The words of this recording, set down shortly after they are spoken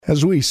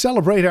As we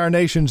celebrate our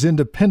nation's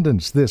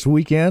independence this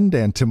weekend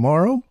and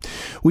tomorrow,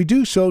 we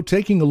do so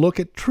taking a look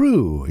at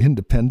true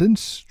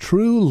independence,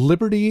 true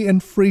liberty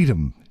and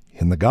freedom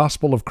in the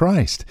gospel of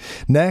Christ.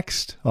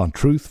 Next on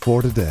Truth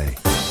for Today.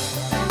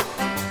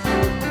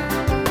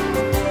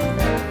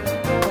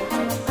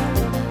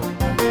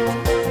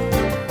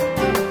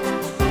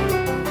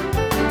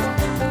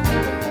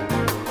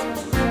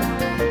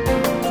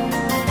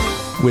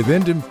 With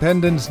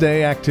Independence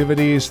Day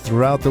activities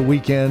throughout the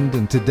weekend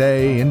and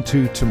today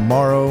into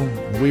tomorrow,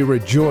 we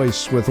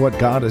rejoice with what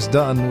God has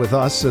done with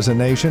us as a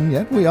nation,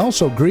 yet we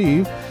also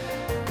grieve.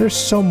 There's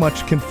so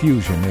much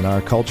confusion in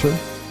our culture.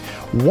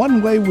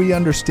 One way we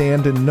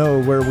understand and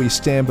know where we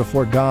stand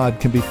before God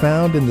can be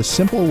found in the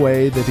simple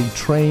way that He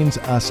trains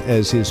us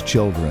as His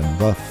children,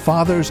 the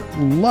Father's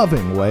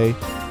loving way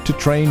to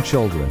train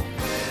children.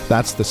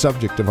 That's the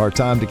subject of our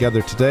time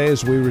together today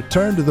as we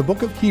return to the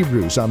book of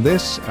Hebrews on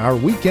this, our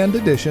weekend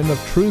edition of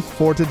Truth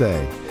for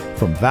Today,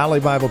 from Valley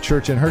Bible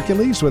Church in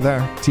Hercules with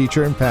our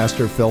teacher and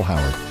pastor, Phil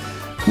Howard.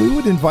 We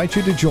would invite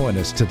you to join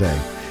us today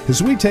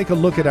as we take a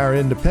look at our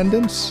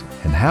independence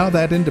and how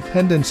that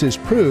independence is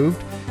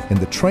proved in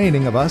the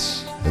training of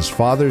us as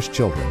Father's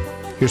children.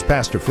 Here's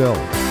Pastor Phil.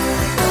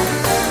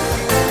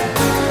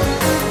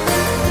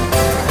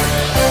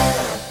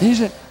 He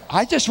said,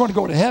 I just want to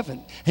go to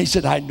heaven. He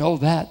said, I know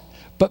that.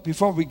 But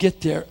before we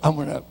get there, I'm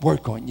going to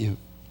work on you.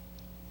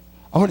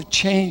 I want to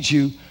change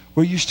you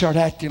where you start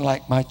acting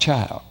like my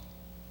child.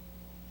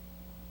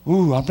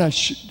 Ooh, I'm not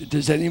sure.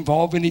 Does that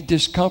involve any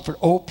discomfort?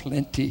 Oh,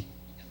 plenty.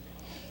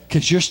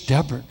 Because you're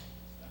stubborn.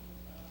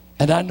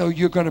 And I know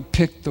you're going to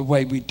pick the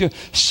way we do.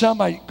 Some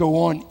might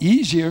go on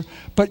easier,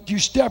 but you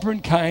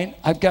stubborn kind,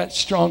 I've got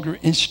stronger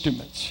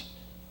instruments.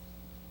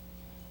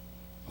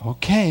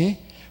 Okay.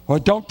 Well,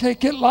 don't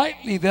take it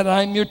lightly that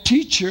I'm your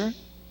teacher.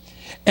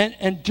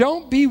 And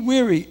don't be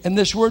weary. And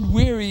this word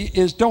weary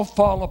is don't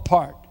fall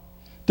apart.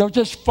 Don't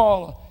just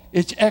fall.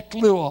 It's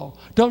ekluo.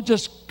 Don't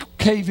just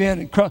cave in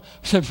and cry.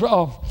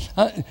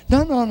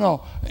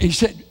 No. He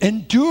said,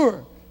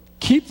 endure.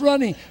 Keep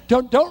running.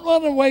 Don't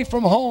run away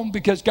from home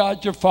because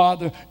God's your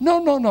father.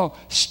 No.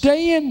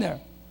 Stay in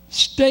there.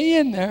 Stay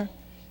in there.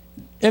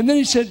 And then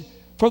he said,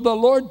 for the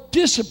Lord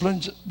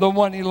disciplines the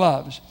one He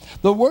loves.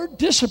 The word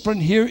discipline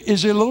here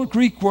is a little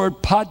Greek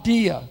word,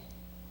 paideia.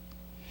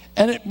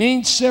 And it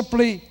means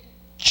simply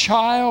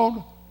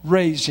child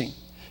raising.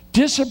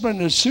 Discipline,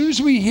 as soon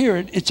as we hear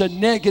it, it's a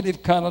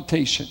negative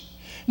connotation.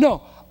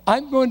 No,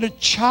 I'm going to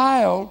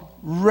child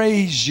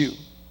raise you.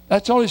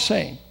 That's all he's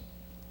saying.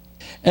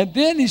 And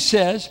then he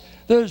says,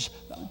 there's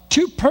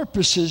two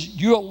purposes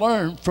you'll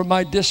learn from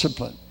my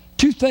discipline.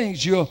 Two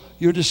things you'll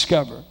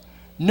discover.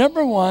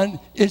 Number one,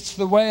 it's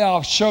the way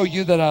I'll show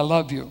you that I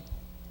love you.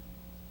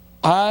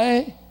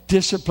 I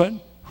discipline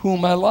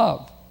whom I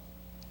love.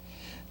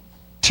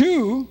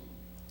 Two,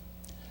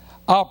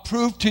 I'll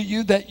prove to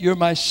you that you're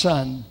my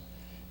son,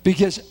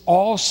 because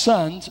all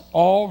sons,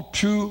 all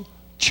true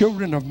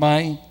children of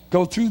mine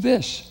go through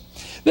this.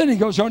 Then he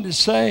goes on to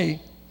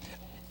say,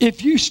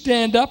 if you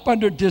stand up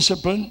under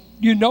discipline,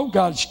 you know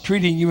God's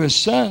treating you as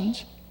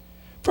sons.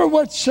 For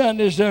what son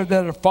is there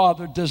that a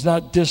father does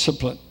not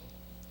discipline?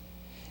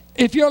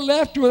 If you're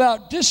left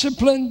without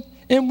discipline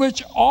in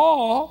which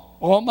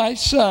all my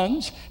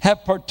sons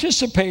have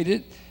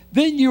participated,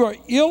 then you are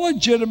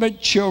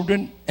illegitimate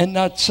children and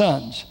not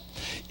sons.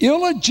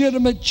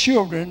 Illegitimate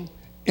children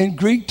in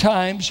Greek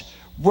times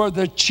were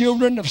the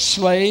children of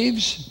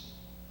slaves,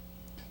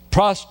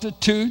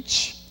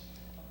 prostitutes,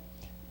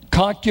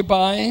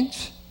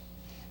 concubines.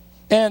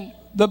 And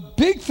the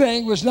big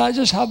thing was not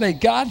just how they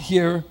got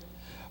here,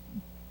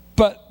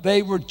 but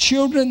they were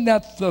children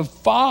that the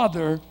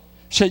father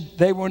said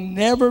they will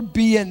never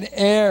be an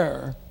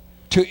heir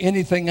to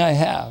anything I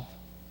have.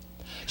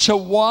 So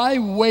why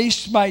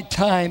waste my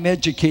time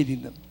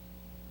educating them?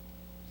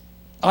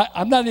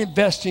 I'm not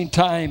investing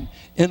time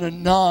in a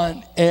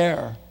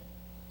non-heir.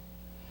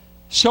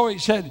 So he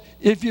said,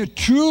 if you're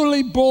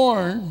truly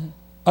born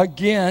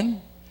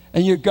again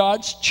and you're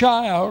God's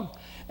child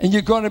and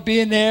you're going to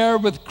be an heir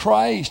with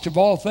Christ of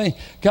all things,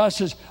 God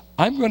says,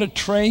 I'm going to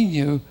train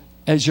you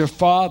as your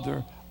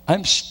father.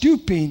 I'm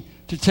stooping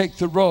to take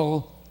the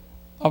role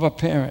of a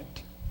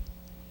parent.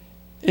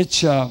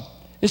 It's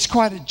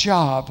quite a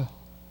job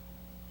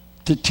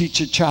to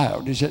teach a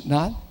child, is it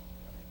not?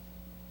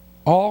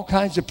 All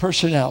kinds of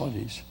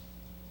personalities.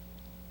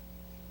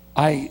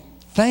 I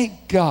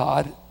thank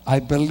God, I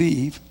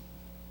believe,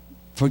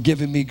 for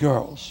giving me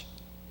girls.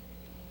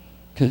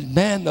 Because,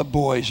 man, the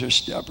boys are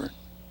stubborn.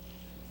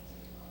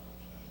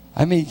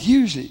 I mean,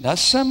 usually. Now,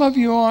 some of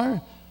you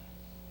are,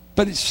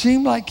 but it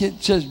seemed like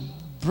it's just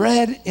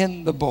bred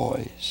in the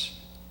boys.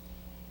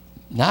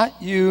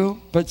 Not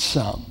you, but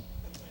some.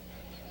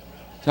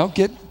 Don't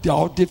get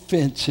all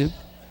defensive.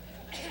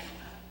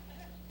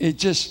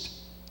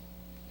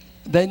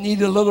 They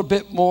need a little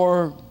bit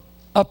more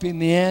up in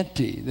the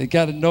ante. They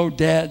got to know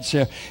dad's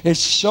there. It's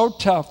so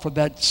tough for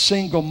that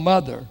single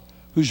mother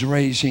who's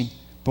raising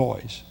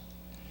boys.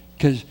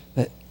 Because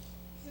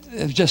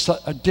there's just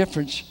a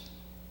difference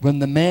when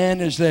the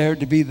man is there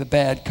to be the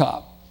bad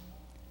cop.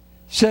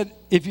 Said,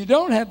 if you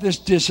don't have this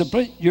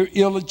discipline, you're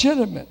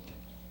illegitimate.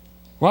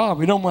 Wow,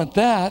 we don't want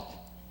that.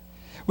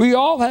 We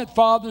all had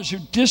fathers who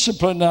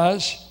disciplined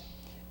us,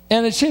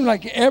 and it seemed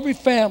like every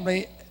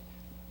family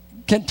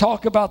can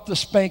talk about the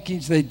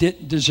spankings they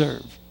didn't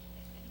deserve.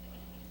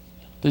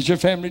 Does your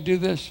family do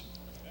this?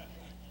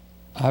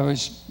 I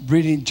was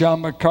reading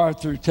John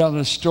MacArthur telling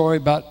a story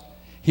about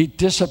he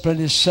disciplined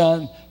his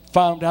son,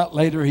 found out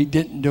later he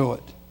didn't do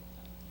it.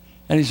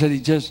 And he said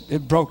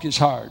it broke his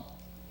heart.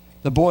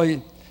 The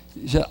boy,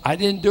 he said, I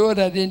didn't do it.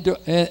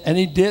 And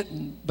he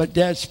didn't, but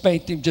Dad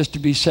spanked him just to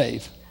be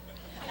safe.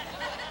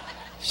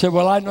 Said,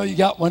 well, I know you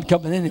got one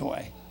coming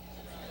anyway.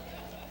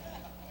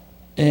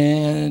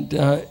 And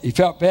he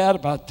felt bad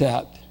about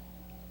that.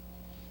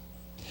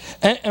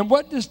 And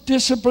what does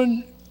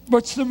discipline,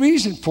 what's the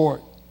reason for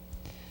it?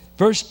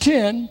 Verse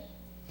 10,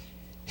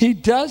 he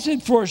does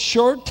it for a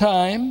short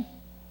time,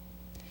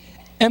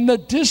 and the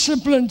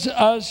disciplines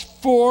us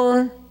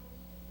for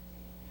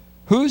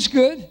who's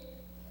good?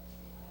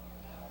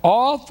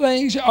 All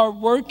things are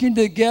working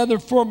together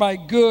for my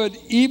good,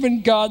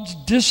 even God's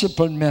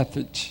discipline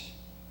methods.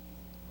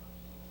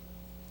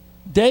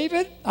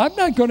 David, I'm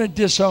not going to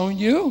disown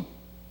you.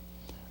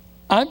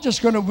 I'm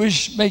just going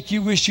to make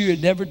you wish you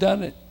had never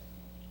done it.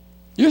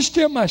 You're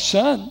still my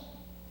son.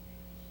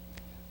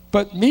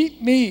 But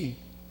meet me.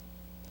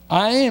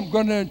 I am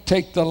going to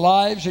take the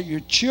lives of your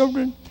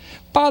children.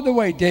 By the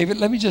way, David,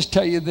 let me just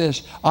tell you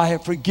this. I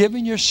have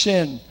forgiven your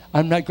sin.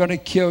 I'm not going to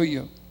kill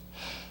you.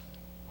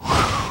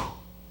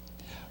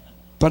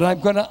 But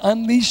I'm going to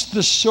unleash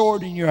the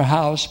sword in your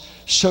house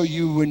so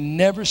you will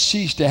never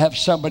cease to have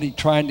somebody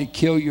trying to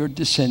kill your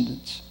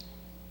descendants.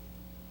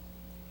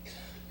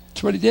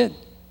 That's what he did.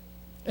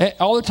 And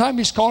all the time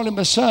he's calling him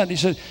a son. He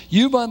said,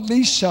 you've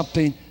unleashed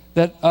something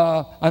that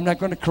I'm not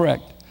going to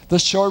correct. The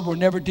sword will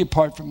never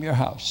depart from your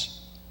house.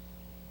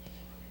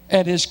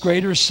 And his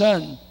greater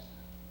son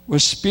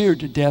was speared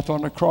to death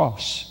on a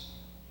cross.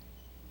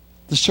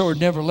 The sword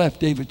never left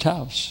David's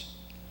house,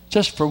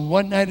 just for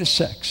one night of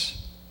sex.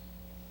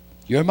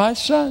 You're my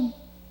son.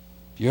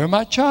 You're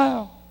my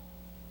child.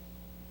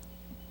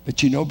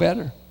 But you know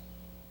better.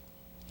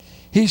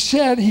 He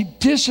said he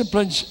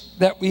disciplines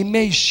that we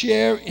may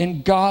share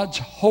in God's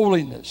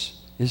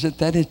holiness. Isn't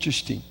that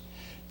interesting?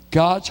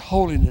 God's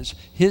holiness,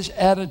 his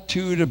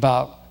attitude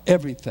about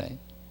everything.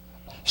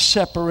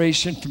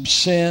 Separation from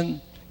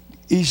sin.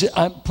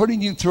 I'm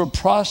putting you through a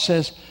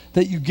process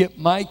that you get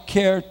my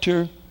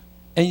character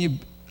and you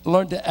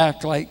learn to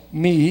act like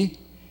me.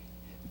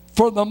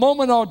 For the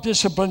moment, all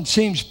discipline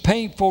seems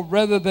painful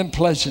rather than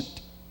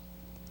pleasant.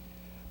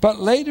 But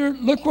later,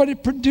 look what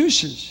it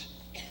produces.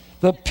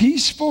 The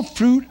peaceful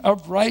fruit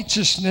of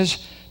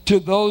righteousness to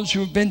those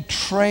who have been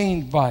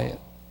trained by it.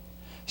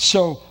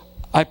 So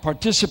I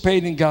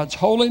participate in God's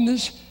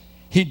holiness.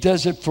 He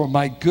does it for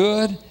my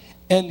good.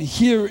 And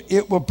here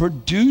it will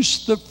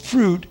produce the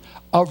fruit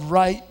of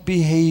right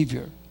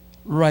behavior,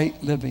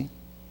 right living.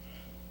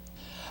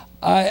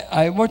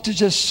 I want to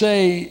just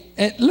say,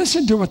 and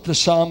listen to what the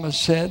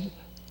psalmist said.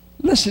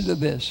 Listen to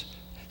this.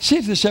 See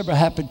if this ever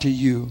happened to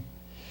you.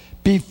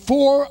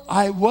 Before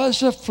I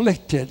was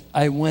afflicted,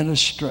 I went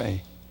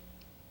astray.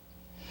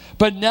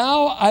 But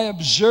now I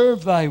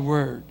observe thy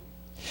word.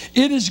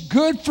 It is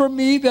good for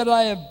me that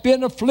I have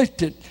been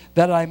afflicted,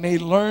 that I may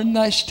learn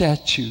thy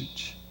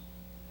statutes.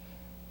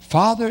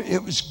 Father,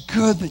 it was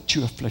good that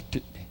you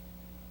afflicted me,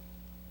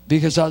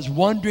 because I was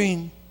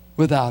wandering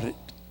without it.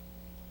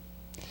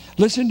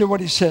 Listen to what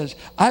he says.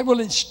 I will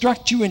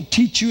instruct you and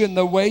teach you in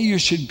the way you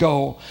should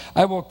go.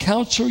 I will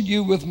counsel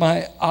you with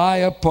my eye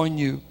upon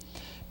you.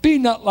 Be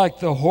not like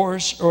the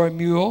horse or a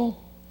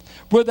mule,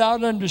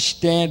 without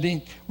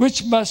understanding,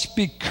 which must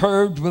be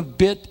curbed with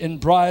bit and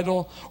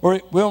bridle, or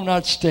it will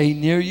not stay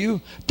near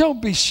you.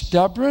 Don't be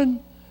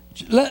stubborn.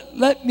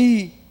 Let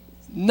me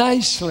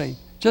nicely,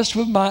 just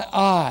with my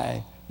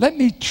eye, let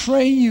me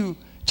train you.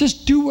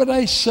 Just do what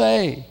I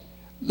say.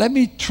 Let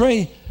me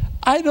train.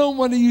 I don't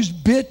want to use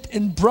bit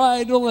and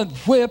bridle and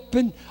whip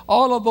and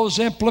all of those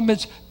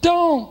implements.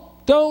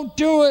 Don't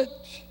do it.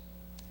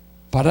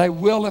 But I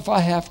will if I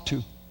have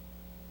to.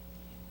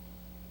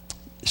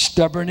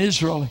 Stubborn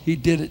Israel, he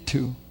did it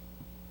too.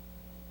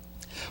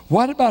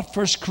 What about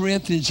 1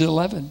 Corinthians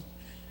 11?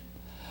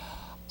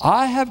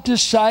 I have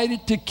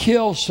decided to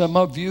kill some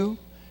of you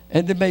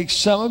and to make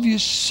some of you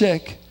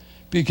sick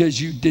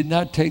because you did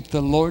not take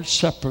the Lord's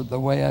Supper the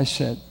way I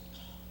said.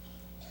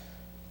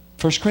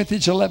 1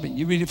 Corinthians 11,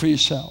 you read it for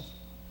yourself.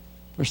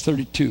 Verse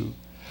 32.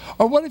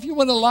 Or what if you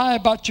want to lie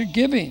about your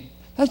giving?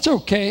 That's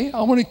okay.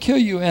 I want to kill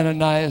you,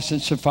 Ananias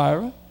and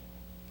Sapphira.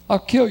 I'll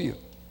kill you.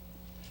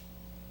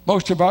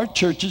 Most of our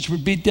churches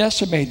would be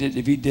decimated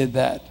if he did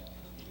that.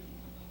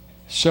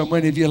 So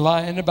many of you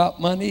lying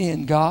about money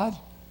and God.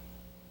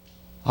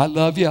 I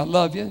love you,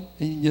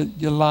 and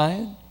you're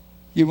lying.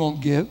 You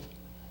won't give.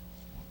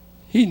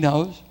 He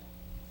knows,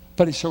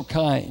 but he's so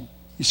kind.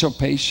 He's so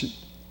patient.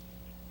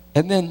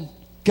 And then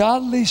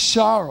godly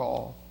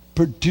sorrow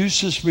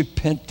produces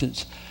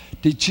repentance.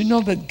 Did you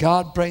know that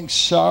God brings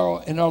sorrow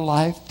in our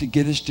life to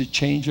get us to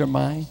change our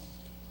mind?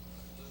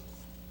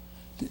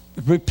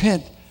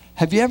 Repent.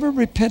 Have you ever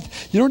repented?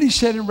 You know what he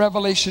said in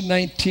Revelation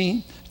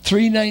 19,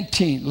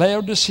 3:19,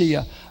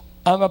 Laodicea,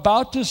 I'm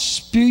about to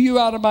spew you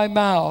out of my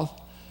mouth,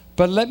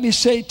 but let me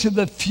say to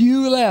the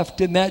few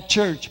left in that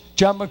church,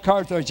 John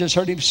MacArthur, I just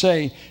heard him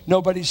say,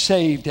 nobody's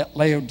saved at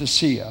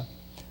Laodicea.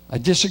 I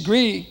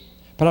disagree,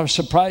 but I was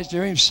surprised to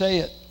hear him say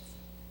it.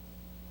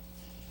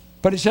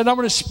 But he said, I'm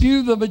going to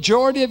spew the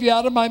majority of you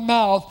out of my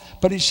mouth.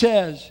 But he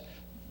says,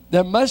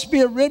 there must be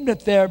a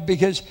remnant there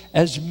because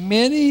as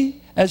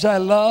many as I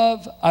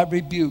love, I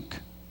rebuke.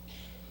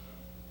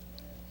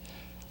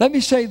 Let me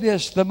say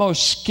this, the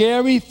most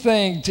scary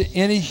thing to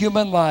any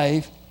human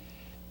life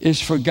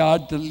is for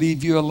God to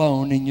leave you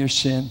alone in your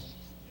sin.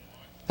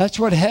 That's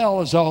what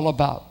hell is all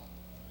about.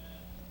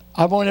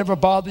 I won't ever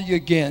bother you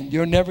again.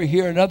 You'll never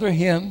hear another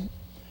hymn.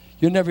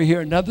 You'll never hear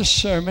another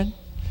sermon.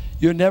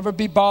 You'll never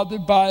be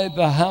bothered by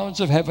the hounds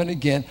of heaven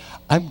again.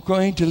 I'm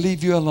going to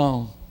leave you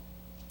alone.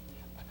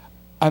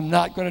 I'm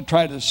not going to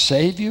try to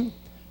save you,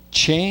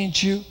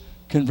 change you,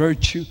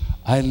 convert you.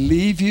 I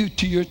leave you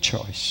to your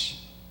choice.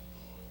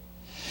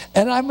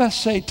 And I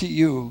must say to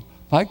you,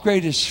 my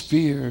greatest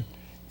fear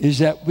is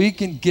that we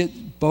can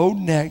get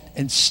bold-necked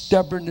and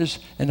stubbornness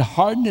and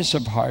hardness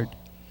of heart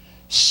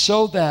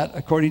so that,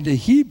 according to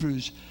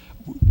Hebrews,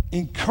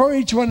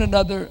 encourage one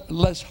another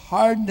lest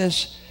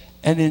hardness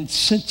and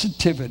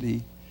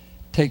insensitivity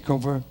take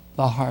over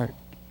the heart.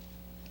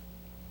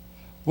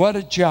 What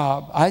a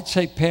job. I'd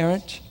say,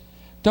 parents,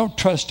 don't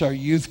trust our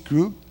youth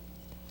group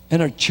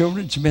and our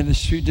children's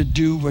ministry to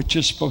do what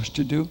you're supposed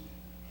to do.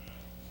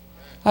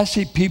 I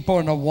see people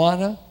in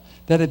Awana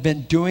that have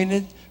been doing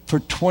it for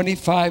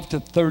 25 to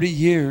 30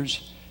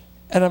 years,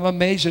 and I'm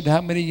amazed at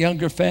how many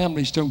younger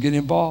families don't get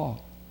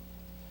involved.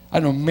 I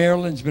know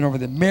Marilyn's been over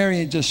there.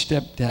 Marion just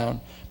stepped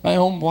down. My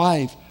own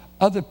wife,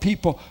 other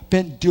people,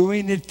 been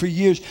doing it for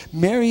years.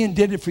 Marion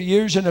did it for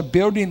years in a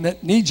building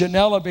that needs an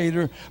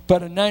elevator,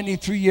 but a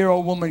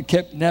 93-year-old woman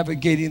kept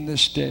navigating the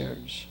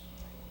stairs.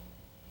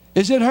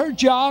 Is it her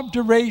job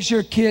to raise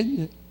your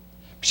kid?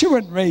 She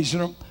wasn't raising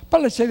them,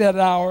 but let's say that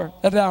hour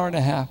and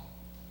a half.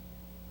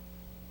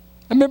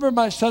 I remember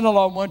my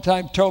son-in-law one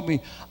time told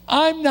me,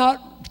 I'm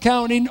not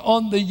counting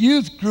on the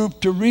youth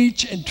group to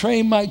reach and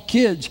train my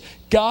kids.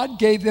 God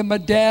gave them a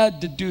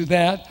dad to do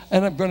that,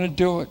 and I'm going to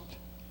do it.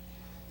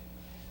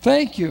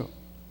 Thank you.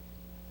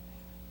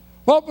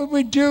 What would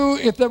we do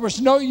if there was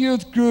no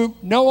youth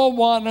group, no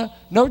Awana,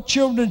 no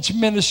children's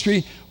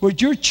ministry?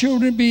 Would your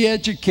children be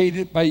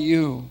educated by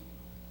you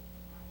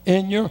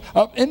in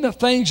the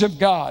things of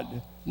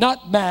God?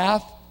 Not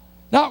math,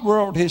 not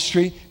world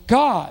history,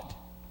 God.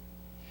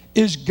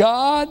 Is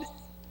God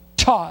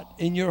taught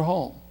in your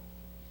home?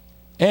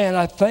 And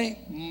I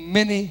think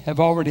many have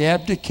already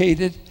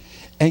abdicated.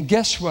 And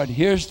guess what?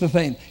 Here's the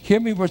thing.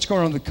 Hear me what's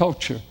going on in the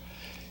culture.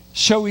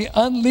 So we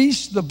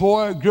unleash the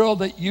boy or girl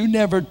that you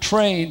never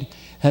trained,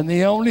 and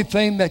the only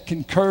thing that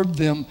can curb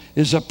them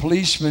is a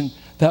policeman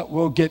that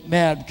will get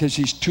mad because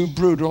he's too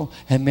brutal.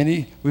 And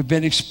many, we've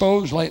been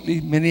exposed lately,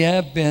 many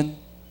have been.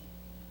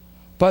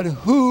 But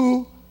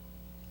who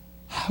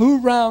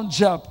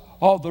rounds up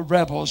all the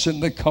rebels in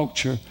the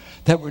culture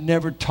that were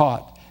never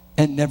taught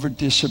and never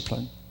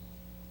disciplined?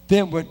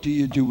 Then what do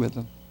you do with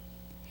them?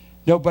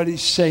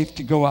 Nobody's safe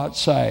to go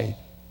outside.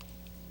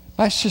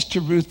 My sister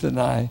Ruth and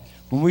I,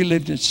 when we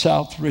lived in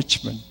South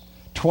Richmond,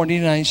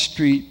 29th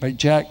Street by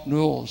Jack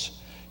Newell's,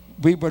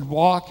 we would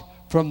walk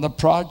from the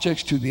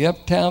projects to the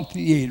Uptown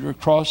Theater,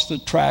 across the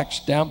tracks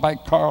down by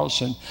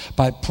Carlson,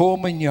 by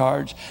Pullman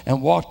Yards,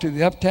 and walk to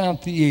the Uptown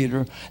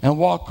Theater and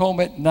walk home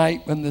at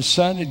night when the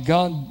sun had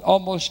gone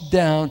almost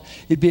down.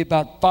 It'd be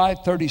about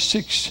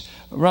 5:36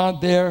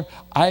 around there.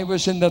 I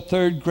was in the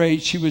 3rd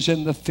grade. She was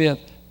in the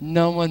 5th.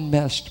 No one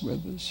messed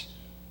with us.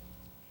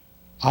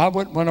 I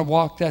wouldn't want to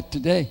walk that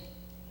today.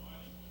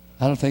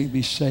 I don't think it'd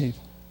be safe.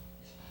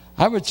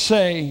 I would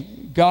say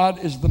God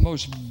is the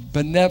most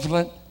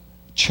benevolent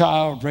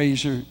child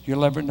raiser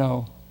you'll ever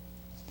know.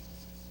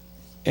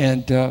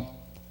 And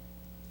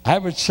I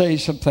would say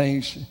some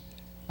things.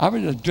 I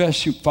would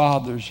address you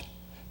fathers.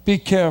 Be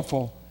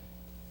careful.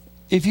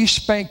 If you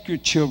spank your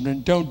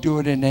children, don't do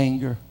it in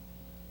anger.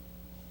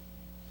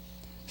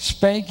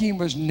 Spanking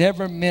was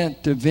never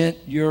meant to vent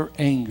your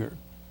anger.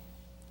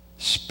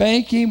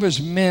 Spanking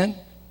was meant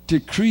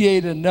to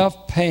create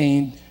enough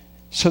pain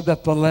so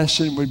that the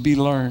lesson would be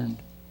learned.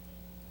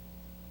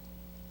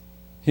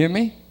 Hear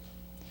me?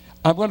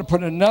 I'm going to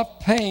put enough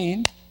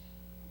pain,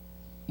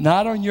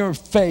 not on your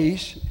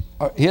face,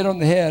 or hit on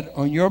the head,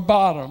 on your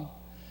bottom,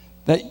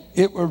 that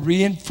it will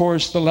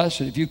reinforce the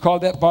lesson. If you call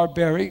that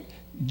barbaric,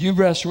 you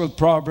wrestle with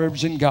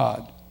Proverbs and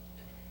God.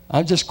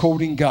 I'm just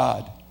quoting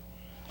God.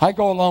 I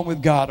go along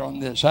with God on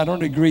this. I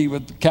don't agree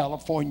with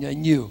California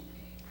and you.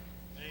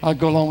 I'll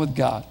go along with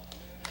God.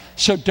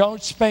 So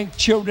don't spank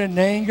children in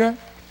anger.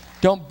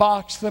 Don't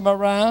box them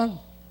around.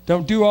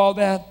 Don't do all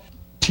that.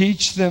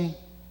 Teach them.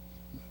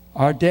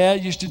 Our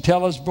dad used to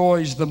tell us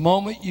boys, the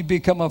moment you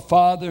become a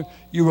father,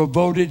 you were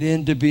voted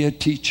in to be a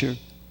teacher.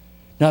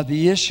 Now,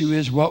 the issue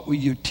is, what will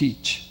you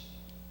teach?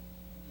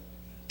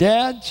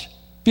 Dads,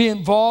 be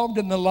involved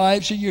in the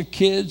lives of your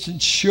kids,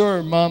 and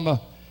sure, Mama,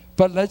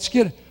 but let's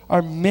get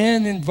our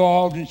men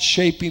involved in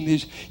shaping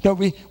these.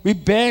 We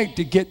beg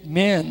to get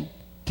men,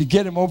 to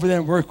get them over there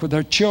and work with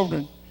our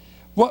children.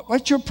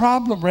 What's your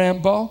problem,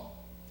 Rambo?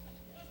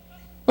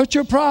 What's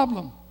your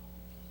problem?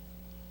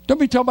 Don't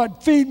be talking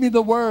about feed me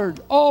the word.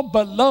 Oh,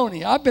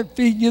 baloney. I've been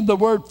feeding you the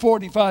word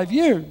 45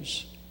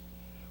 years.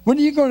 When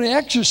are you going to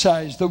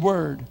exercise the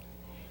word?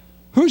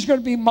 Who's going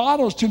to be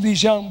models to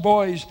these young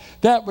boys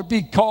that would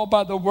be called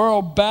by the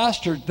world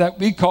bastards that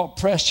we call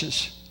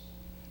precious,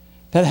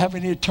 that have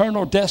an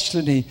eternal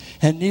destiny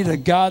and need a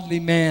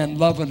godly man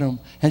loving them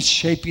and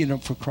shaping them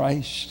for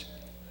Christ?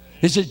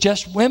 Is it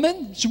just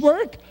women's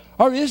work,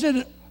 or is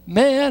it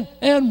man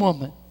and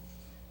woman?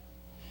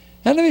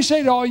 And let me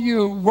say to all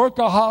you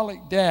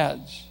workaholic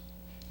dads,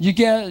 you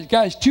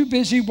guys too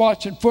busy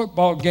watching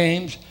football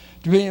games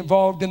to be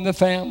involved in the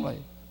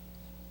family.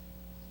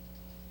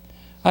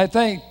 I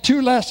think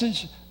 2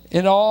 lessons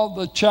in all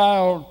the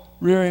child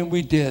rearing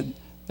we did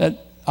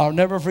that I'll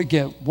never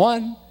forget.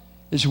 One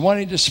is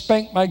wanting to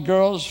spank my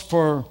girls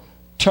for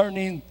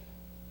turning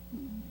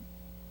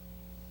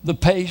the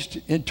paste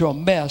into a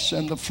mess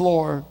on the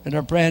floor in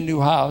our brand new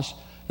house.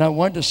 And I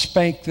wanted to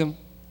spank them,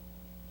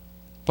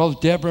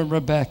 both Deborah and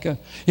Rebecca.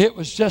 It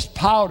was just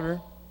powder.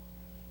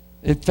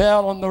 It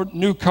fell on the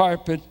new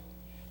carpet.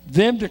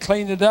 Them, to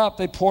clean it up,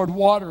 they poured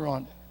water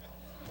on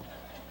it.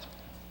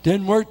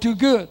 Didn't work too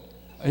good.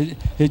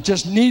 It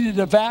just needed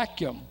a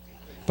vacuum.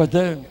 But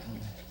man,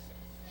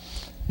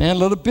 a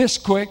little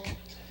Bisquick.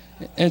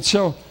 And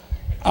so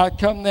I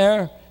come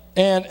there,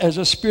 and as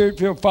a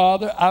spirit-filled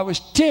father, I was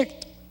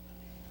ticked.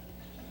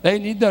 They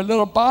need their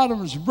little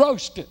bottoms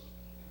roasted.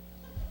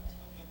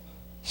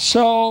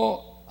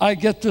 So I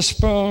get the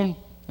spoon.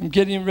 I'm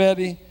getting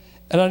ready.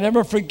 And I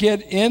never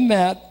forget, in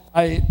that,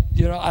 I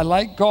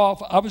like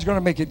golf. I was going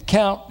to make it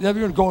count. They were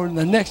going to go in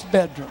the next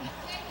bedroom.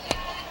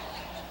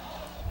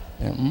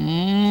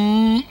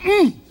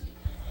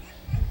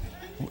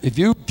 If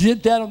you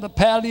did that on the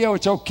patio,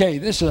 it's okay.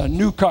 This is a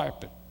new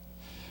carpet.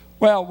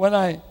 Well, when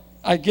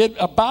I get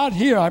about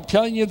here, I'm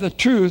telling you the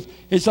truth,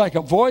 it's like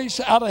a voice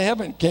out of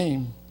heaven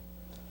came.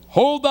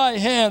 Hold thy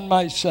hand,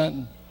 my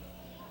son.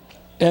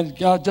 And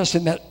God just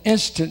in that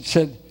instant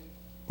said,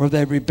 were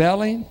they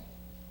rebelling,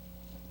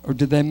 or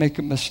did they make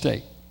a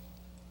mistake?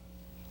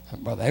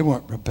 Well, they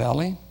weren't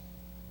rebelling.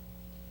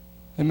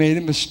 They made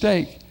a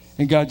mistake.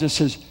 And God just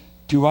says,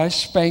 do I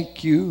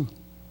spank you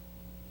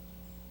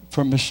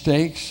for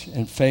mistakes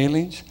and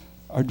failings,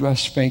 or do I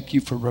spank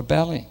you for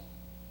rebelling?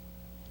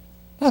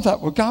 And I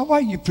thought, well, God, why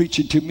are you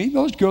preaching to me?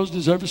 Those girls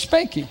deserve a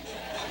spanking.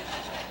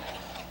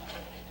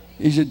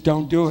 He said,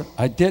 don't do it.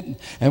 I didn't.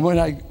 And when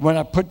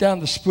I put down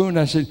the spoon,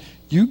 I said,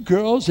 you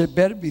girls had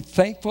better be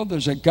thankful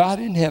there's a God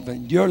in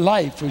heaven. Your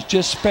life was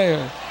just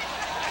spared.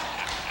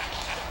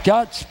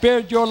 God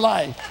spared your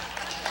life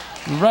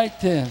right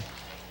then.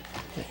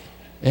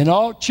 And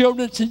all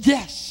children said,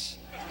 yes.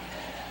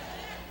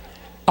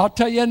 I'll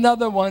tell you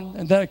another one,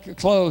 and then I can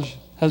close.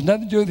 Has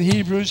nothing to do with the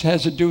Hebrews,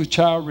 has to do with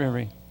child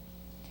rearing.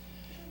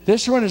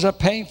 This one is a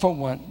painful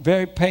one,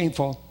 very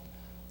painful.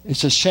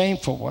 It's a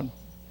shameful one,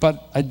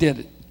 but I did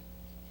it.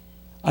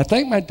 I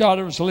think my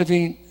daughter was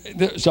living,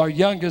 our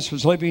youngest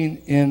was living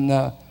in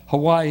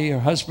Hawaii. Her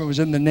husband was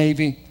in the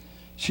Navy.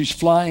 She's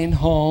flying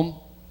home.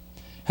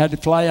 Had to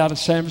fly out of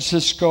San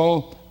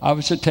Francisco. I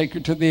was to take her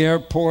to the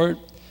airport.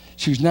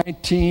 She was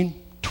 19,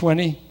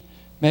 20,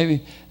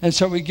 maybe. And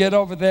so we get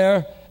over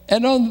there.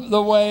 And on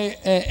the way,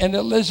 and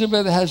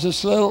Elizabeth has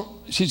this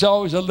she's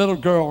always a little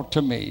girl to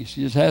me.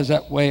 She just has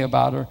that way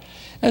about her.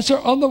 And so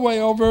on the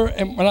way over,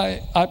 and when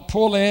I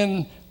pull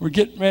in, we're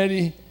getting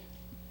ready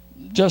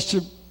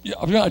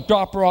I'm going to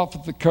drop her off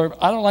at the curb.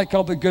 I don't like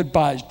all the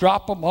goodbyes.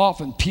 Drop them off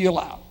and peel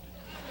out.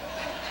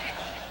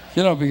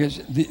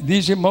 Because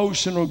these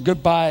emotional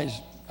goodbyes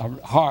are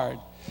hard.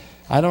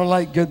 I don't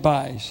like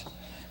goodbyes.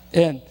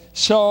 And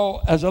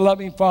so, as a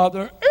loving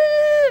father,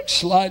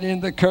 slide in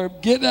the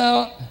curb, get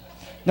out.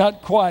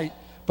 Not quite.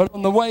 But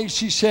on the way,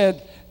 she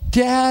said,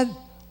 Dad,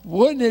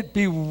 wouldn't it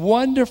be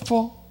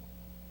wonderful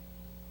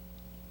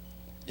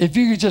if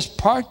you could just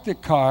park the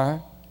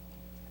car,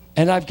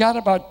 and I've got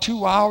about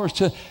 2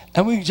 hours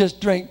and we can just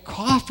drink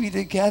coffee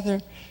together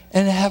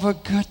and have a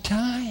good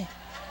time.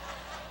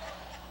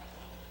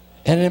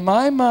 And in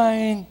my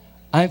mind,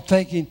 I'm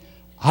thinking,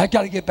 I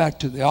got to get back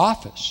to the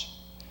office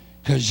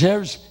because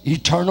there's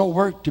eternal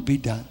work to be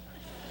done.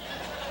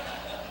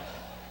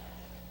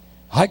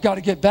 I got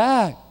to get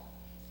back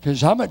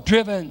because I'm a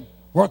driven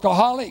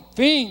workaholic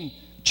fiend.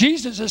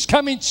 Jesus is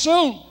coming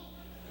soon.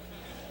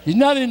 He's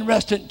not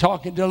interested in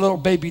talking to little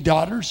baby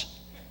daughters.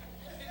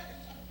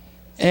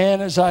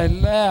 And as I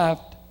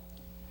left,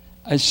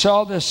 I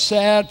saw this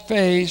sad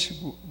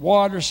face,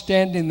 water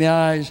standing in the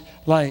eyes,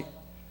 like,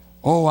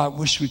 oh, I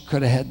wish we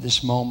could have had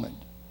this moment.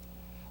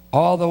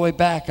 All the way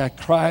back, I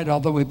cried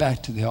all the way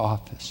back to the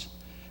office.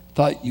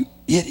 Thought, you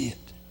idiot,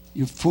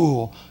 you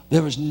fool.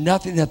 There was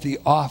nothing at the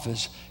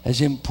office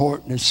as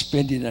important as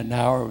spending an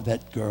hour with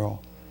that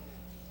girl.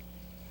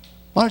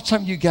 Why don't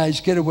some of you guys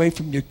get away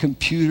from your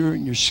computer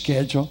and your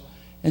schedule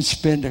and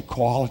spend a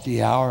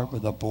quality hour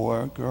with a boy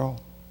or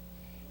girl?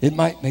 It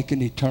might make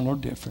an eternal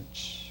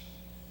difference.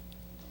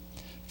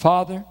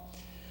 Father,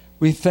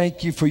 we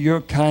thank you for your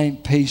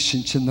kind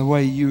patience and the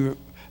way you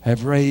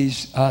have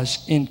raised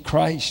us in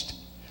Christ.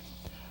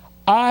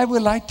 I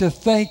would like to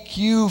thank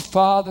you,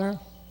 Father,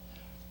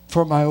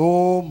 for my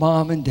old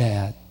mom and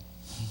dad.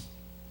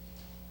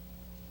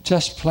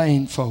 Just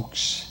plain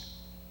folks.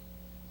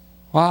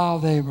 While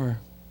they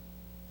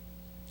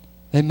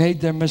made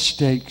their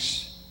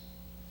mistakes,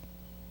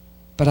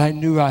 but I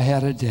knew I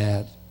had a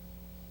dad,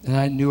 and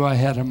I knew I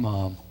had a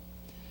mom.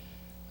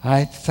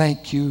 I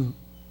thank you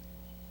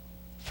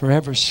for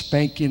every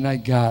spanking I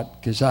got,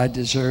 because I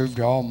deserved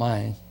all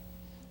mine.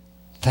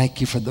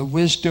 Thank you for the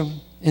wisdom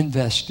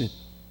invested.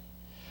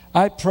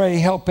 I pray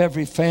help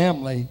every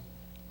family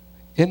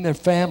in their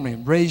family,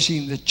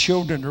 raising the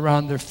children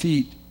around their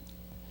feet.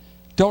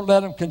 Don't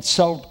let them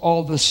consult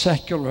all the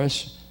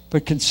secularists,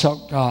 but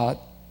consult God.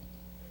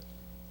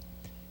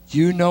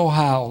 You know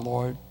how,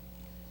 Lord.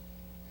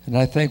 And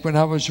I think when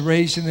I was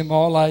raising them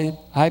all,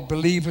 I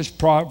believe was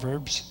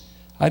Proverbs.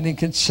 I didn't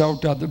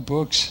consult other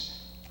books.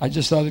 I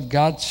just thought if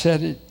God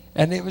said it,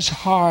 and it was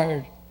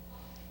hard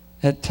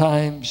at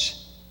times.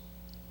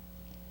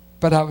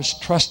 But I was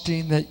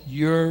trusting that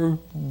your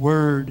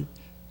word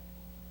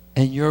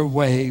and your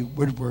way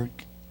would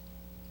work.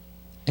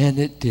 And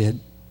it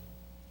did.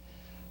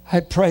 I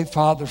pray,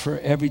 Father, for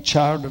every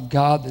child of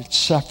God that's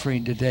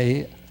suffering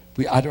today.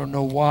 I don't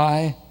know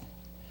why.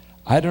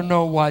 I don't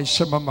know why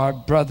some of my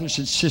brothers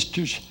and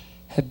sisters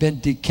have been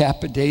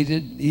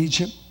decapitated in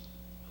Egypt,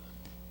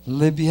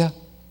 Libya,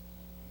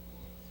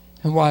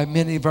 and why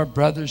many of our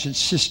brothers and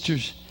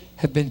sisters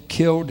have been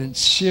killed in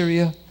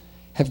Syria,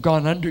 have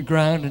gone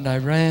underground in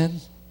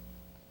Iran.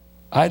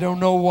 I don't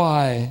know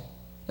why.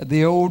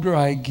 The older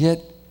I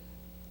get,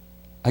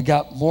 I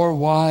got more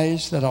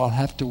wise that I'll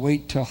have to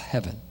wait till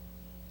heaven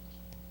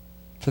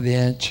for the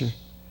answer.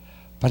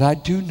 But I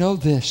do know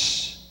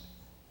this.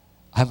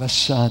 I'm a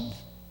son.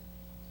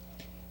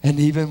 And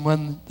even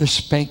when the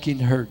spanking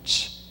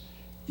hurts,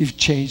 you've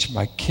changed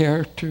my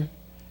character,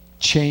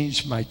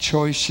 changed my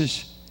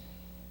choices,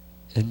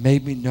 and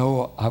made me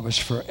know I was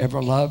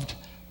forever loved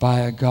by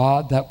a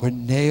God that would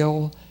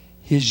nail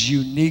his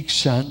unique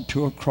son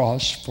to a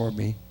cross for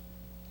me,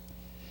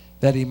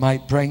 that he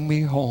might bring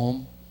me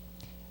home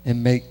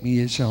and make me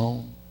his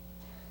own.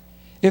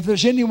 If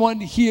there's anyone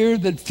here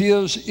that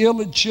feels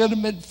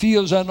illegitimate,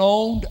 feels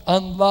unowned,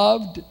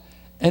 unloved,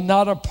 and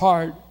not a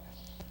part,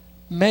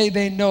 may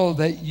they know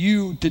that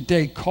you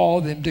today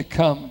call them to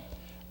come.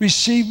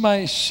 Receive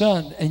my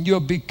son and you'll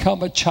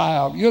become a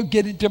child. You'll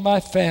get into my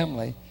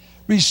family.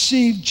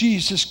 Receive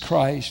Jesus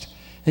Christ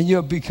and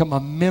you'll become a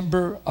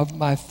member of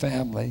my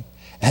family.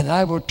 And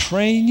I will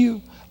train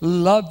you,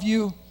 love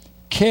you,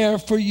 care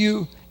for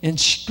you,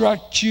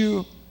 instruct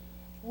you.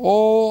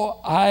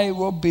 Oh, I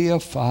will be a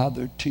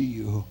father to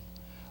you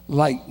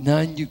like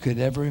none you could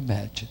ever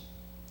imagine.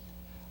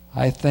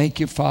 I thank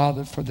you,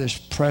 Father, for this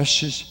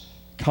precious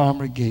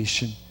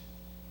congregation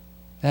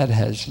that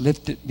has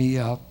lifted me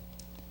up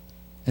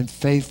and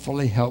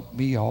faithfully helped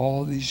me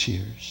all these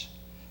years.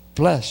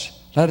 Bless.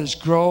 Let us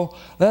grow.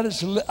 Let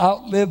us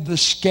outlive the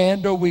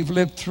scandal we've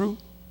lived through.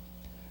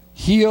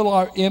 Heal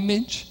our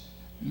image.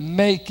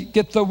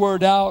 Get the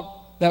word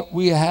out that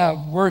we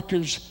have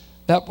workers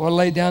that will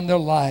lay down their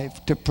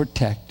life to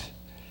protect,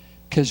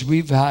 because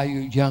we value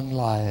young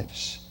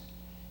lives.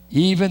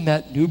 Even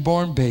that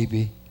newborn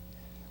baby.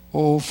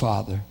 Oh,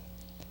 Father,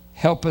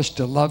 help us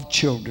to love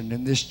children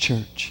in this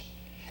church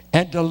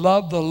and to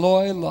love the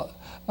loyal,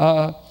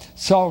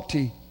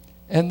 salty,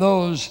 and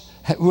those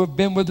who have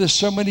been with us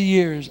so many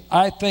years.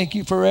 I thank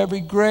you for every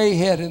gray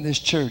head in this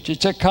church.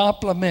 It's a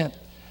compliment.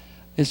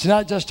 It's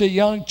not just a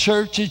young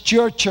church, it's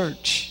your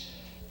church.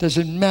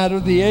 Doesn't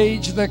matter the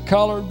age, the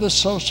color, the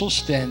social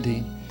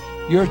standing.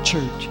 Your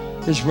church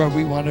is where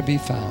we want to be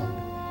found.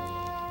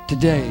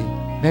 Today,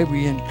 may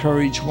we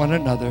encourage one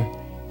another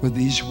with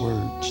these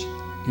words.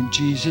 In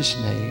Jesus'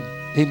 name,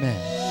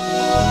 amen.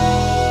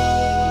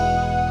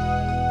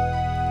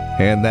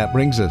 And that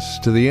brings us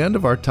to the end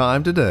of our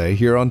time today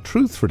here on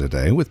Truth for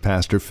Today with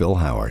Pastor Phil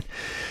Howard.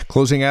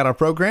 Closing out our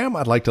program,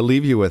 I'd like to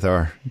leave you with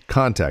our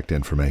contact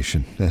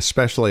information,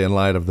 especially in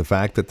light of the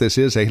fact that this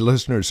is a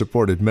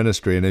listener-supported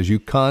ministry. And as you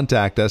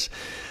contact us,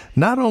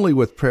 not only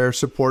with prayer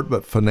support,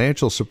 but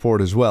financial support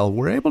as well,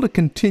 we're able to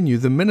continue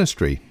the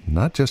ministry,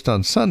 not just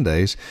on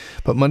Sundays,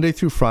 but Monday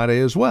through Friday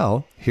as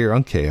well, here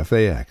on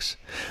KFAX.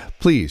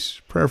 Please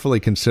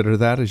prayerfully consider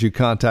that as you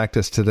contact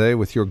us today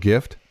with your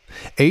gift.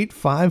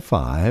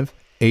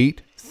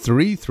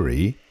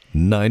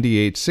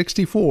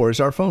 855-833-9864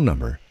 is our phone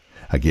number.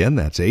 Again,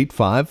 that's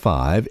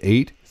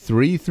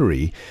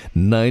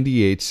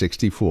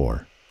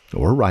 855-833-9864.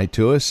 Or write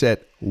to us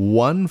at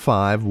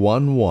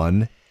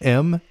 1511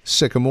 M.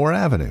 Sycamore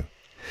Avenue,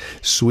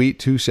 Suite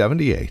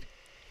 278,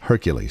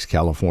 Hercules,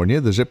 California.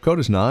 The zip code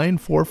is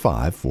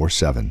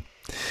 94547.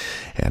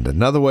 And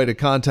another way to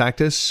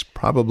contact us,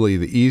 probably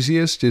the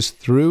easiest, is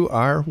through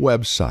our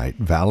website,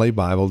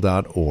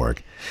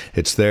 valleybible.org.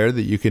 It's there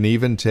that you can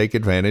even take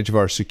advantage of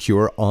our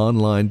secure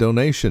online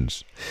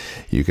donations.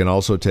 You can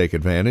also take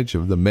advantage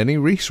of the many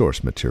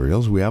resource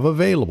materials we have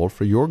available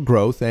for your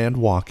growth and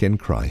walk in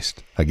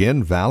Christ.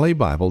 Again,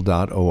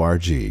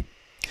 valleybible.org.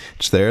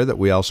 It's there that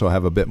we also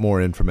have a bit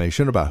more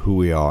information about who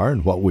we are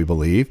and what we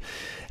believe,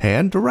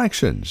 and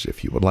directions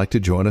if you would like to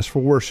join us for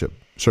worship.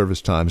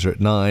 Service times are at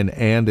 9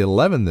 and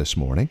 11 this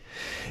morning,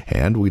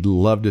 and we'd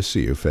love to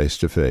see you face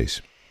to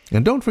face.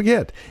 And don't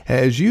forget,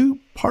 as you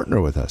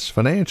partner with us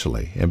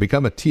financially and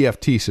become a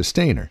TFT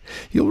sustainer,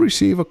 you'll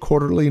receive a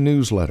quarterly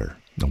newsletter,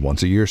 a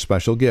once-a-year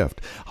special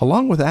gift,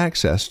 along with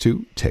access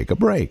to Take a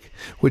Break,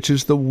 which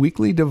is the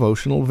weekly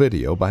devotional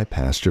video by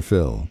Pastor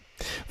Phil.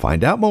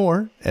 Find out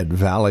more at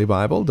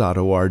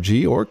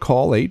valleybible.org or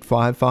call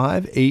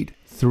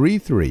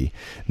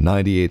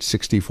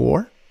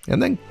 855-833-9864. And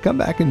then come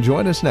back and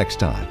join us next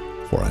time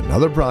for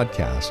another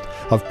broadcast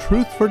of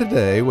Truth for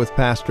Today with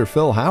Pastor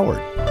Phil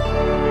Howard.